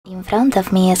In front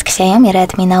of me is XIAOMI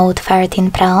Redmi Note 13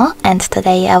 Pro, and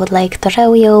today I would like to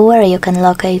show you where you can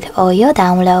locate all your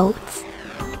downloads.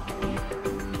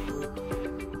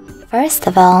 First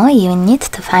of all, you need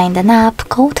to find an app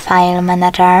called File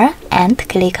Manager and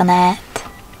click on it.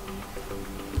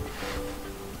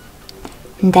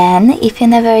 Then, if you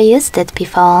never used it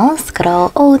before,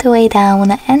 scroll all the way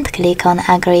down and click on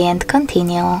Agree and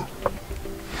Continue.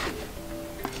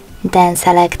 Then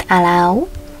select Allow.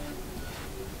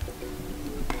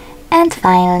 And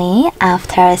finally,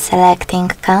 after selecting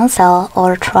Cancel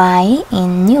or Try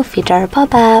in New Feature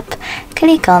pop-up,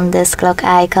 click on this clock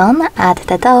icon at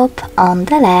the top on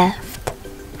the left.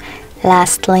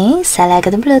 Lastly, select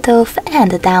Bluetooth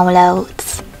and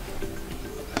Downloads.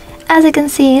 As you can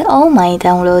see, all my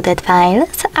downloaded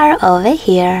files are over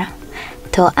here.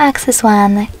 To access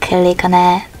one, click on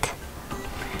it.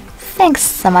 Thanks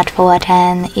so much for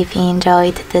watching. If you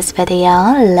enjoyed this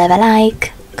video, leave a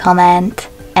like, comment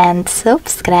and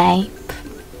subscribe.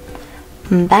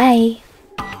 Bye!